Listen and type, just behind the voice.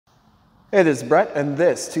Hey, this is Brett, and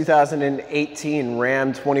this 2018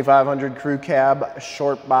 Ram 2500 Crew Cab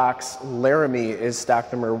Shortbox Laramie is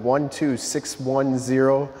stock number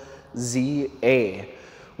 12610ZA.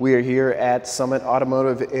 We are here at Summit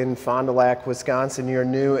Automotive in Fond du Lac, Wisconsin, your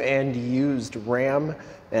new and used Ram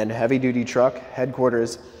and heavy-duty truck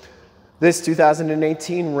headquarters. This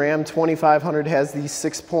 2018 Ram 2500 has the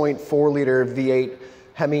 6.4-liter V8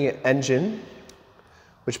 Hemi engine,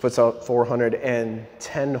 which puts out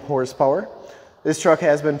 410 horsepower. This truck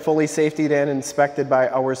has been fully safetied and inspected by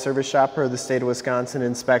our service shop per the state of Wisconsin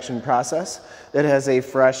inspection process. It has a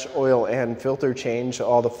fresh oil and filter change.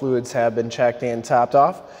 All the fluids have been checked and topped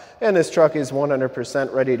off, and this truck is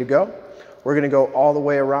 100% ready to go. We're gonna go all the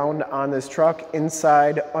way around on this truck,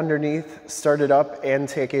 inside, underneath, start it up, and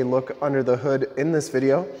take a look under the hood in this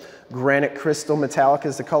video. Granite Crystal Metallic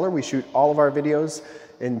is the color. We shoot all of our videos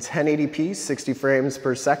in 1080p, 60 frames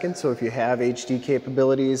per second. So if you have HD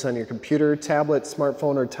capabilities on your computer, tablet,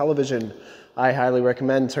 smartphone, or television, I highly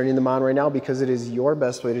recommend turning them on right now because it is your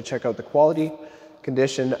best way to check out the quality,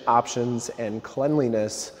 condition, options, and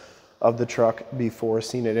cleanliness of the truck before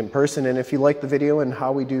seeing it in person. And if you like the video and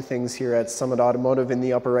how we do things here at Summit Automotive, in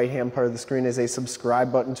the upper right-hand part of the screen is a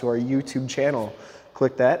subscribe button to our YouTube channel.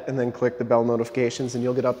 Click that and then click the bell notifications and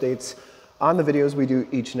you'll get updates on the videos we do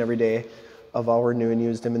each and every day of our new and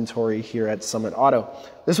used inventory here at Summit Auto.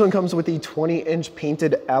 This one comes with the 20-inch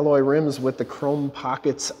painted alloy rims with the chrome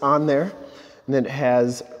pockets on there. And it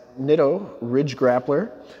has Nitto Ridge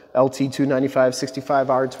Grappler LT295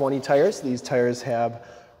 65R20 tires. These tires have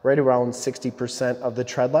right around 60% of the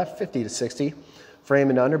tread left, 50 to 60. Frame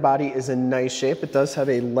and underbody is in nice shape. It does have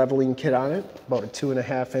a leveling kit on it, about a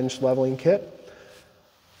 2.5-inch leveling kit.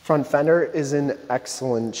 Front fender is in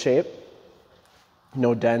excellent shape.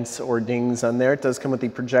 No dents or dings on there. It does come with the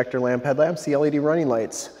projector lamp headlamps, the LED running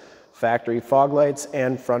lights, factory fog lights,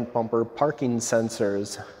 and front bumper parking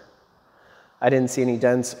sensors. I didn't see any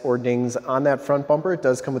dents or dings on that front bumper. It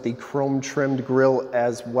does come with the chrome trimmed grille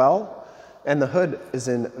as well. And the hood is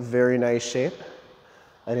in very nice shape.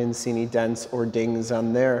 I didn't see any dents or dings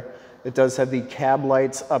on there. It does have the cab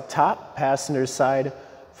lights up top. Passenger side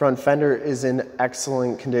front fender is in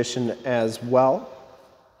excellent condition as well.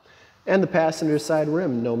 And the passenger side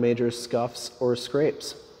rim, no major scuffs or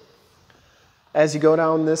scrapes. As you go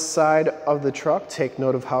down this side of the truck, take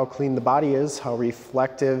note of how clean the body is, how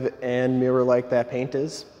reflective and mirror-like that paint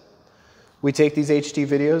is. We take these HD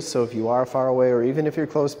videos, so if you are far away or even if you're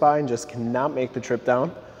close by and just cannot make the trip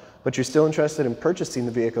down, but you're still interested in purchasing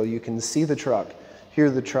the vehicle, you can see the truck, hear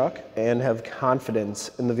the truck, and have confidence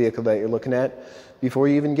in the vehicle that you're looking at before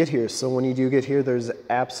you even get here. So when you do get here, there's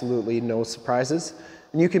absolutely no surprises.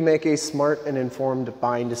 And you can make a smart and informed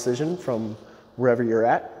buying decision from wherever you're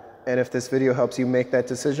at. And if this video helps you make that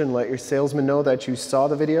decision, let your salesman know that you saw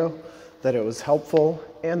the video, that it was helpful,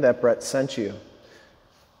 and that Brett sent you.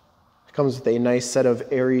 It comes with a nice set of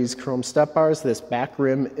Aries chrome step bars. This back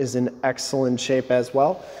rim is in excellent shape as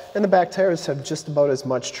well. And the back tires have just about as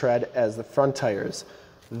much tread as the front tires.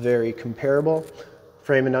 Very comparable.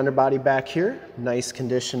 Frame and underbody back here, nice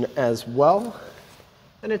condition as well.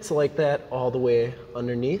 And it's like that all the way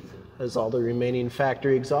underneath, as all the remaining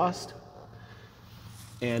factory exhaust.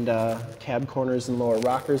 And cab corners and lower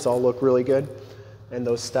rockers all look really good. And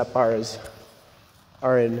those step bars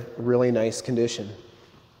are in really nice condition.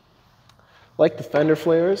 Like the fender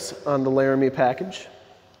flares on the Laramie package.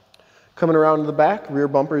 Coming around to the back, rear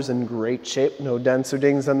bumper's in great shape, no dents or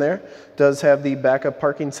dings on there. Does have the backup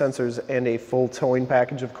parking sensors and a full towing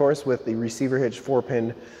package, of course, with the receiver hitch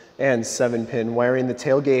 4-pin and 7-pin wiring. The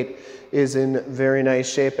tailgate is in very nice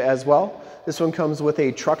shape as well. This one comes with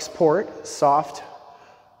a Truxport soft,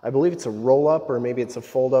 I believe it's a roll-up or maybe it's a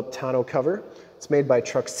fold-up tonneau cover. It's made by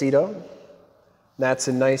Truxedo. That's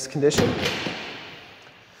in nice condition.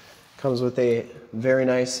 Comes with a very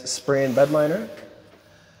nice spray and bed liner.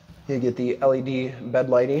 You get the LED bed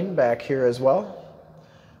lighting back here as well.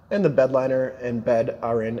 And the bed liner and bed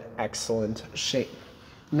are in excellent shape.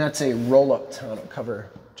 And that's a roll-up tonneau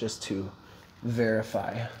cover, just to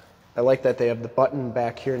verify. I like that they have the button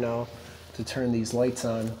back here now to turn these lights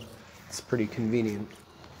on. It's pretty convenient.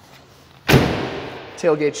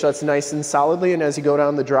 Tailgate shuts nice and solidly, and as you go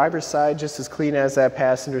down the driver's side, just as clean as that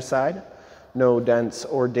passenger side. No dents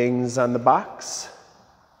or dings on the box.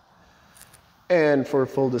 And for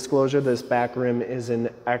full disclosure, this back rim is in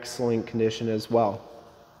excellent condition as well.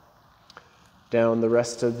 Down the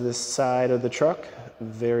rest of this side of the truck,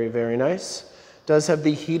 very, very nice. Does have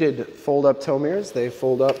the heated fold-up tow mirrors. They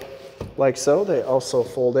fold up like so. They also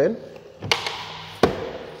fold in.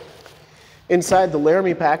 Inside, the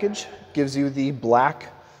Laramie package gives you the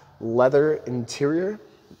black leather interior.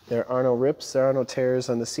 There are no rips, there are no tears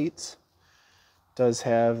on the seats. Does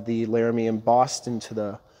have the Laramie embossed into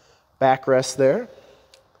the backrest there.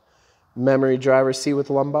 Memory driver's seat with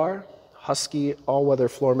lumbar. Husky all-weather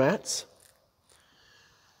floor mats.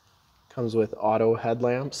 Comes with auto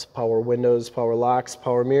headlamps, power windows, power locks,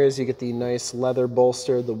 power mirrors. You get the nice leather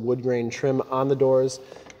bolster, the wood grain trim on the doors,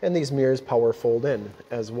 and these mirrors power fold in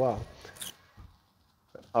as well.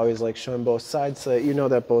 I always like showing both sides so that you know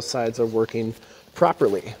that both sides are working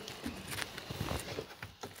properly.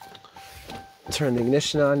 Turn the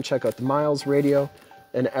ignition on, check out the miles, radio,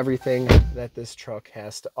 and everything that this truck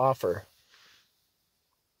has to offer.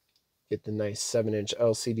 Get the nice 7-inch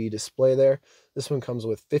LCD display there. This one comes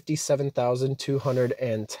with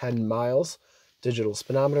 57,210 miles, digital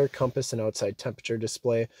speedometer, compass, and outside temperature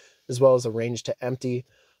display, as well as a range to empty.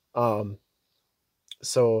 So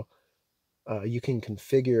you can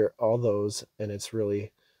configure all those, and it's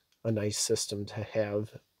really a nice system to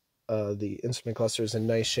have. The instrument cluster is in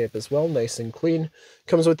nice shape as well, nice and clean.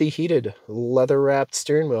 Comes with the heated leather-wrapped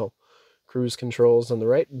steering wheel. Cruise controls on the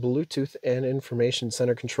right, Bluetooth and information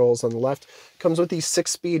center controls on the left. Comes with the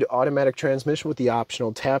 6-speed automatic transmission with the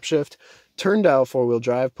optional tap shift. Turn dial 4-wheel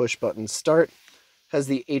drive, push button start. Has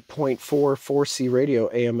the 8.4 4C radio,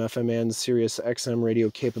 AM, FM, and Sirius XM radio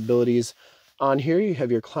capabilities. On here you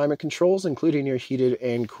have your climate controls, including your heated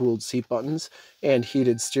and cooled seat buttons and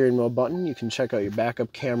heated steering wheel button. You can check out your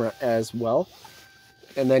backup camera as well.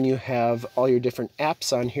 And then you have all your different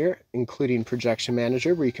apps on here, including Projection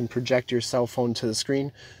Manager, where you can project your cell phone to the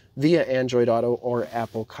screen via Android Auto or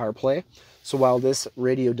Apple CarPlay. So while this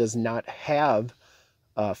radio does not have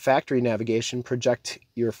factory navigation, project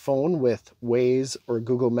your phone with Waze or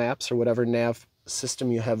Google Maps or whatever nav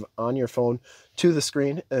system you have on your phone to the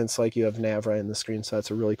screen, and it's like you have nav right on the screen, so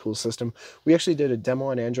that's a really cool system. We actually did a demo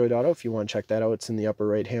on Android Auto. If you want to check that out, it's in the upper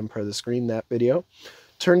right hand part of the screen, that video.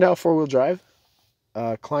 Turn dial 4-wheel drive.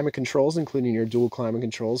 Climate controls, including your dual climate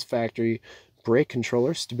controls, factory brake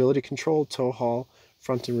controller, stability control, tow haul,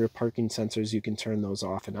 front and rear parking sensors. You can turn those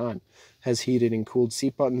off and on. Has heated and cooled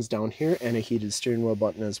seat buttons down here and a heated steering wheel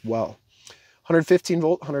button as well. 115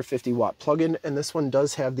 volt, 150 watt plug-in, and this one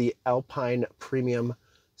does have the Alpine premium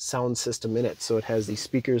sound system in it. So it has the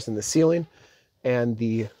speakers in the ceiling and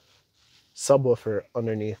the subwoofer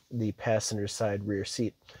underneath the passenger side rear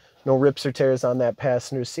seat. No rips or tears on that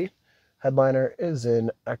passenger seat. Headliner is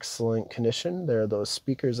in excellent condition. There are those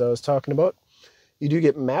speakers I was talking about. You do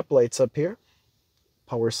get map lights up here,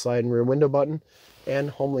 power slide and rear window button,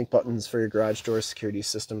 and home link buttons for your garage door security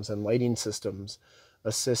systems and lighting systems,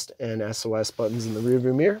 assist and SOS buttons in the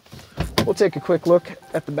rearview mirror. We'll take a quick look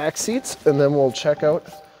at the back seats, and then we'll check out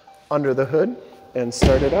under the hood and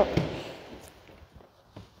start it up.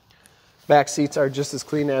 Back seats are just as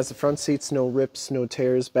clean as the front seats. No rips, no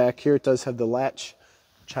tears back here. It does have the latch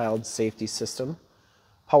child safety system.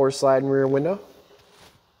 Power slide and rear window.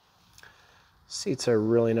 Seats are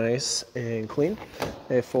really nice and clean.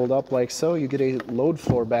 They fold up like so. You get a load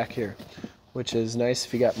floor back here, which is nice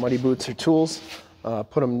if you got muddy boots or tools.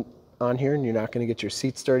 Put them on here and you're not going to get your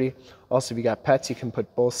seats dirty. Also, if you got pets, you can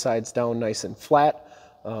put both sides down nice and flat.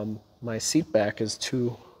 My seat back is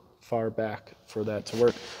too far back for that to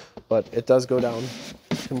work, but it does go down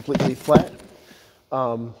completely flat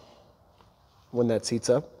when that seat's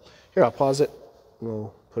up. Here, I'll pause it and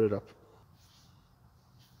we'll put it up.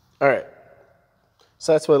 All right,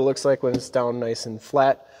 so that's what it looks like when it's down nice and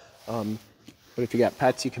flat. But if you got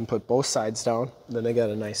pets, you can put both sides down. Then they got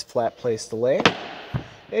a nice flat place to lay.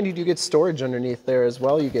 And you do get storage underneath there as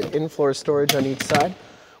well. You get in-floor storage on each side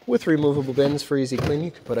with removable bins for easy cleaning.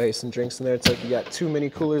 You can put ice and drinks in there. It's like you got 2 mini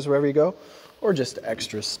coolers wherever you go, or just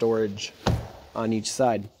extra storage on each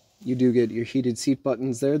side. You do get your heated seat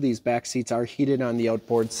buttons there. These back seats are heated on the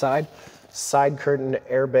outboard side. Side curtain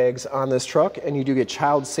airbags on this truck, and you do get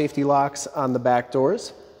child safety locks on the back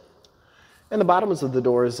doors. And the bottoms of the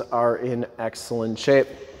doors are in excellent shape.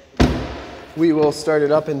 We will start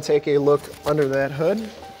it up and take a look under that hood.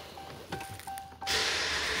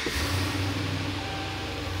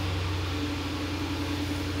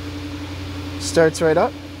 Starts right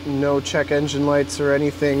up. No check engine lights or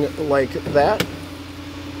anything like that.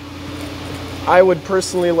 I would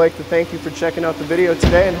personally like to thank you for checking out the video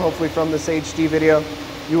today, and hopefully from this HD video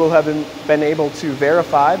you will have been able to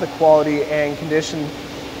verify the quality and condition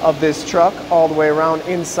of this truck all the way around,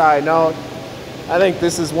 inside and out. I think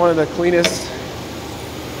this is one of the cleanest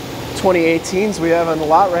 2018s we have on the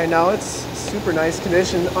lot right now. It's super nice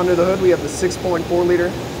condition. Under the hood we have the 6.4 liter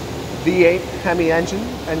V8 Hemi engine.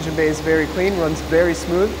 Engine bay is very clean, runs very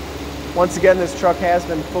smooth. Once again, this truck has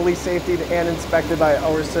been fully safetied and inspected by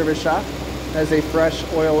our service shop. has a fresh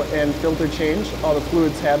oil and filter change. All the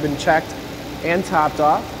fluids have been checked and topped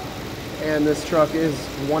off, and this truck is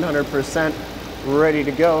 100% ready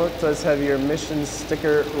to go. It does have your emissions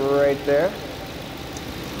sticker right there.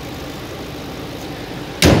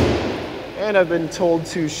 And I've been told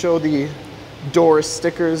to show the door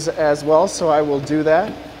stickers as well, so I will do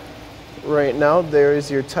that right now. There is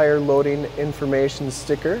your tire loading information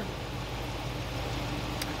sticker.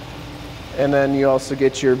 And then you also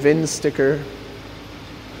get your VIN sticker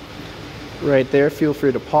right there. Feel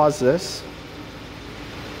free to pause this.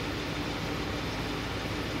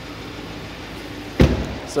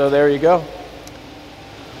 So there you go.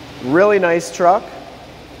 Really nice truck.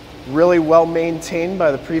 Really well maintained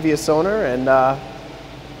by the previous owner, and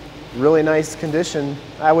really nice condition.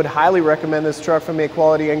 I would highly recommend this truck from a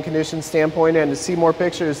quality and condition standpoint, and to see more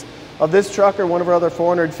pictures of this truck or one of our other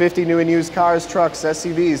 450 new and used cars, trucks,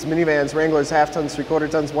 SUVs, minivans, Wranglers, half tons, 3/4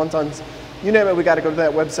 tons, 1 tons, you name it, we got to go to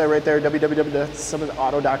that website right there,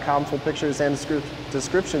 www.summitauto.com. Full pictures and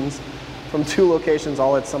descriptions from 2 locations,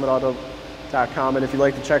 all at summitauto.com. And if you'd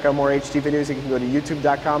like to check out more HD videos, you can go to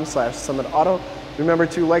youtube.com/summitauto. Remember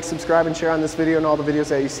to like, subscribe, and share on this video and all the videos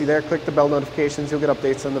that you see there. Click the bell notifications. You'll get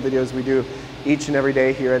updates on the videos we do each and every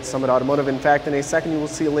day here at Summit Automotive. In fact, in a second, you will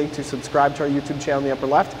see a link to subscribe to our YouTube channel in the upper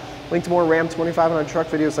left, link to more Ram 2500 truck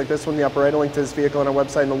videos like this one in the upper right, a link to this vehicle on our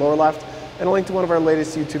website in the lower left, and a link to one of our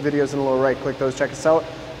latest YouTube videos in the lower right. Click those, check us out.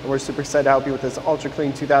 And we're super excited to help you with this ultra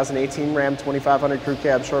clean 2018 Ram 2500 Crew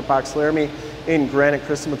Cab Short Box Laramie in Granite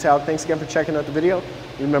Crystal Metallic. Thanks again for checking out the video.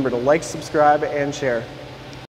 Remember to like, subscribe, and share.